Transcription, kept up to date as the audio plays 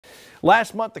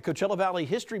Last month, the Coachella Valley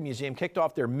History Museum kicked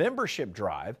off their membership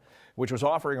drive, which was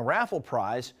offering a raffle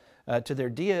prize to their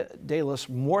Dia de los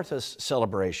Muertos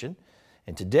celebration.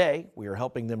 And today, we are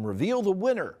helping them reveal the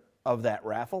winner of that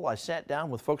raffle. I sat down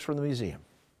with folks from the museum.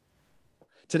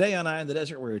 Today on Eye in the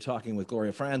Desert, we were talking with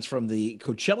Gloria Franz from the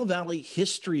Coachella Valley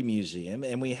History Museum,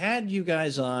 and we had you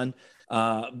guys on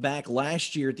back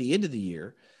last year at the end of the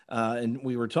year, and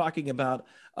we were talking about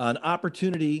an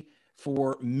opportunity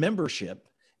for membership,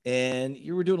 and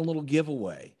you were doing a little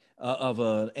giveaway of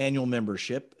an annual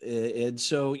membership, and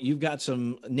so you've got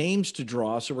some names to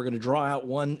draw, so we're going to draw out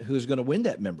one who's going to win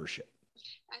that membership.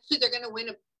 Actually, they're going to win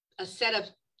a set of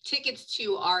tickets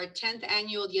to our 10th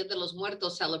annual Dia de los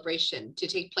Muertos celebration to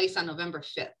take place on November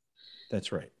 5th.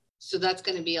 That's right. So that's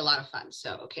going to be a lot of fun.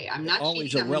 So, okay, I'm not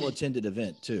always cheating. A well-attended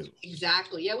event, too.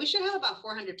 Exactly. Yeah, we should have about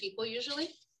 400 people usually.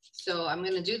 So I'm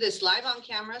going to do this live on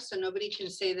camera so nobody can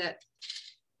say that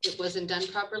it wasn't done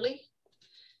properly.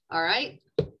 All right.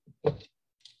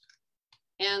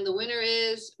 And the winner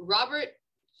is Robert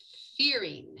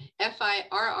Firring,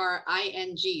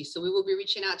 Firring. So we will be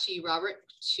reaching out to you, Robert,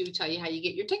 to tell you how you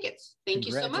get your tickets. Thank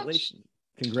you so much.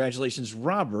 Congratulations,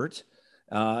 Robert.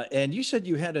 And you said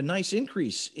you had a nice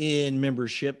increase in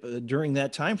membership during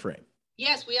that time frame.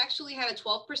 Yes, we actually had a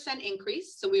 12%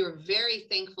 increase. So we were very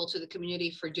thankful to the community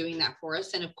for doing that for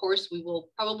us. And of course, we will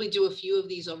probably do a few of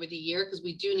these over the year because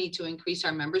we do need to increase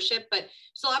our membership. But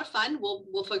it's a lot of fun.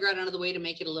 We'll figure out another way to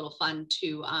make it a little fun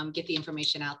to get the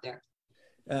information out there.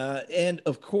 And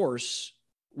of course,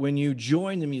 when you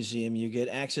join the museum, you get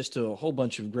access to a whole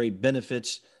bunch of great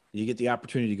benefits. You get the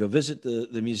opportunity to go visit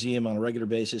the museum on a regular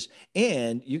basis.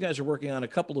 And you guys are working on a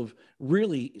couple of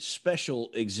really special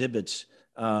exhibits,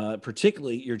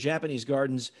 particularly your Japanese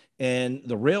gardens and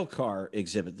the rail car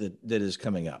exhibit that is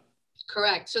coming up.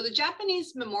 Correct. So the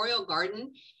Japanese Memorial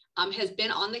Garden has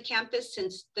been on the campus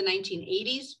since the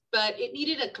 1980s, but it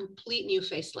needed a complete new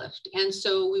facelift. And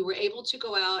so we were able to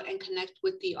go out and connect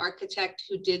with the architect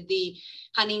who did the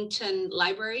Huntington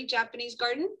Library Japanese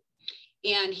Garden.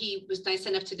 And he was nice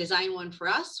enough to design one for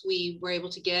us. We were able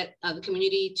to get the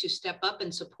community to step up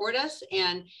and support us.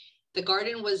 And the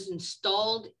garden was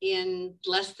installed in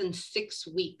less than 6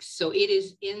 weeks. So it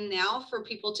is in now for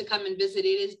people to come and visit.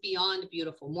 It is beyond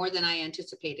beautiful, more than I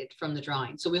anticipated from the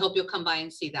drawing. So we hope you'll come by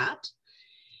and see that.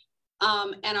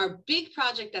 And our big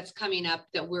project that's coming up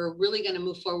that we're really going to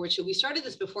move forward to, we started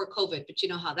this before COVID, but you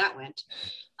know how that went.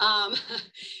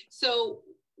 So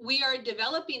we are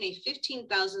developing a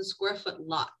 15,000 square foot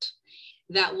lot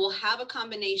that will have a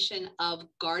combination of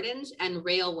gardens and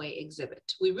railway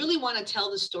exhibit. We really want to tell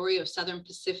the story of Southern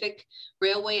Pacific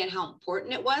Railway and how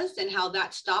important it was and how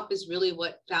that stop is really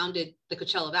what founded the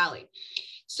Coachella Valley.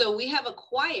 So we have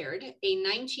acquired a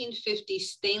 1950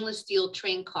 stainless steel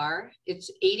train car. It's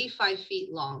 85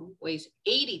 feet long, weighs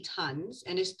 80 tons,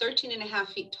 and is 13.5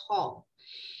 feet tall.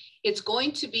 It's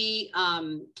going to be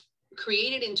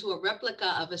created into a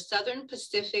replica of a Southern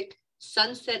Pacific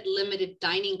Sunset Limited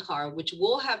dining car, which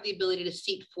will have the ability to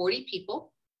seat 40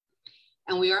 people.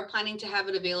 And we are planning to have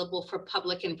it available for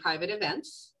public and private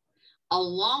events,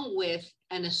 along with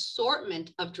an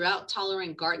assortment of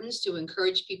drought-tolerant gardens to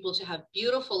encourage people to have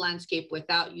beautiful landscape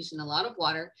without using a lot of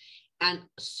water, and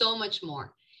so much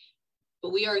more.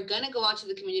 But we are going to go out to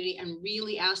the community and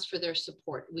really ask for their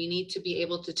support. We need to be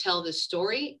able to tell this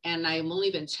story, and I won't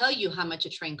even tell you how much a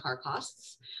train car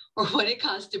costs or what it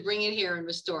costs to bring it here and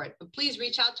restore it. But please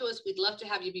reach out to us. We'd love to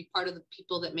have you be part of the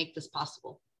people that make this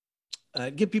possible.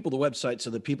 Give people the website so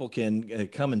that people can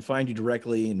come and find you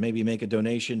directly and maybe make a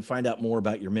donation, find out more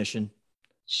about your mission.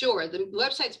 Sure. The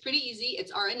website's pretty easy.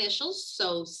 It's our initials.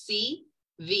 So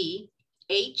CVHM.org,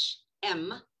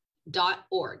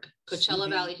 Coachella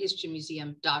Valley History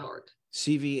Museum.org.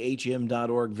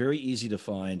 CVHM.org, very easy to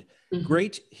find. Mm-hmm.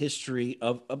 Great history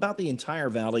of about the entire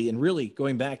valley and really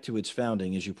going back to its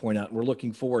founding, as you point out. We're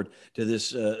looking forward to this.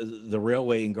 The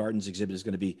Railway and Gardens exhibit is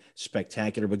going to be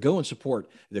spectacular, but go and support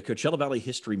the Coachella Valley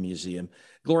History Museum.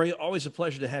 Gloria, always a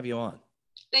pleasure to have you on.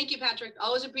 Thank you, Patrick.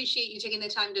 Always appreciate you taking the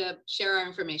time to share our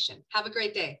information. Have a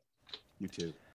great day. You too.